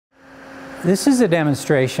This is a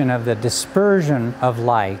demonstration of the dispersion of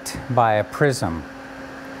light by a prism.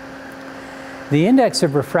 The index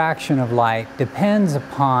of refraction of light depends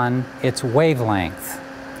upon its wavelength.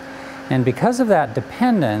 And because of that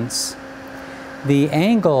dependence, the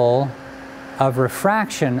angle of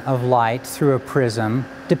refraction of light through a prism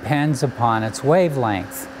depends upon its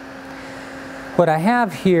wavelength. What I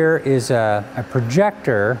have here is a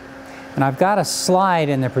projector, and I've got a slide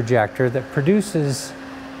in the projector that produces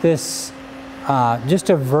this just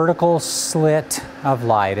a vertical slit of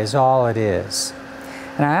light is all it is.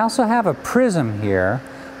 And I also have a prism here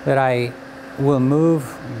that I will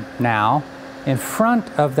move now in front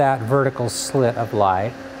of that vertical slit of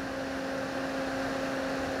light.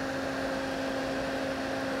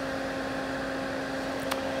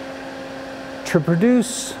 To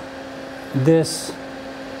produce this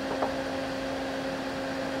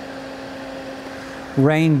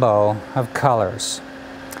rainbow of colors.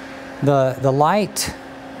 The light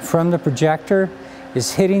from the projector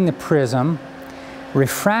is hitting the prism,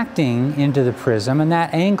 refracting into the prism, and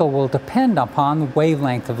that angle will depend upon the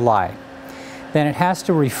wavelength of light. Then it has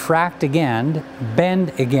to refract again,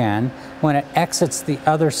 bend again, when it exits the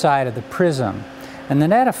other side of the prism. And the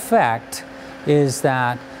net effect is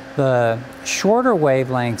that the shorter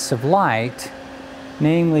wavelengths of light,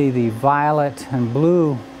 namely the violet and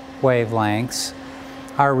blue wavelengths,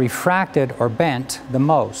 are refracted or bent the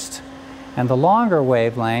most. And the longer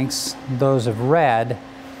wavelengths, those of red,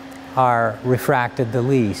 are refracted the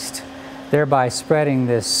least, thereby spreading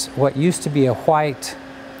this, what used to be a white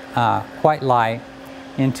light,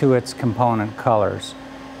 into its component colors.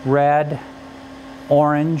 Red,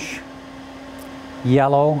 orange,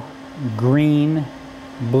 yellow, green,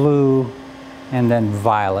 blue, and then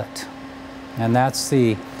violet. And that's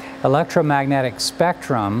the electromagnetic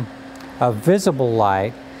spectrum of visible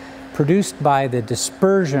light produced by the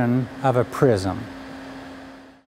dispersion of a prism.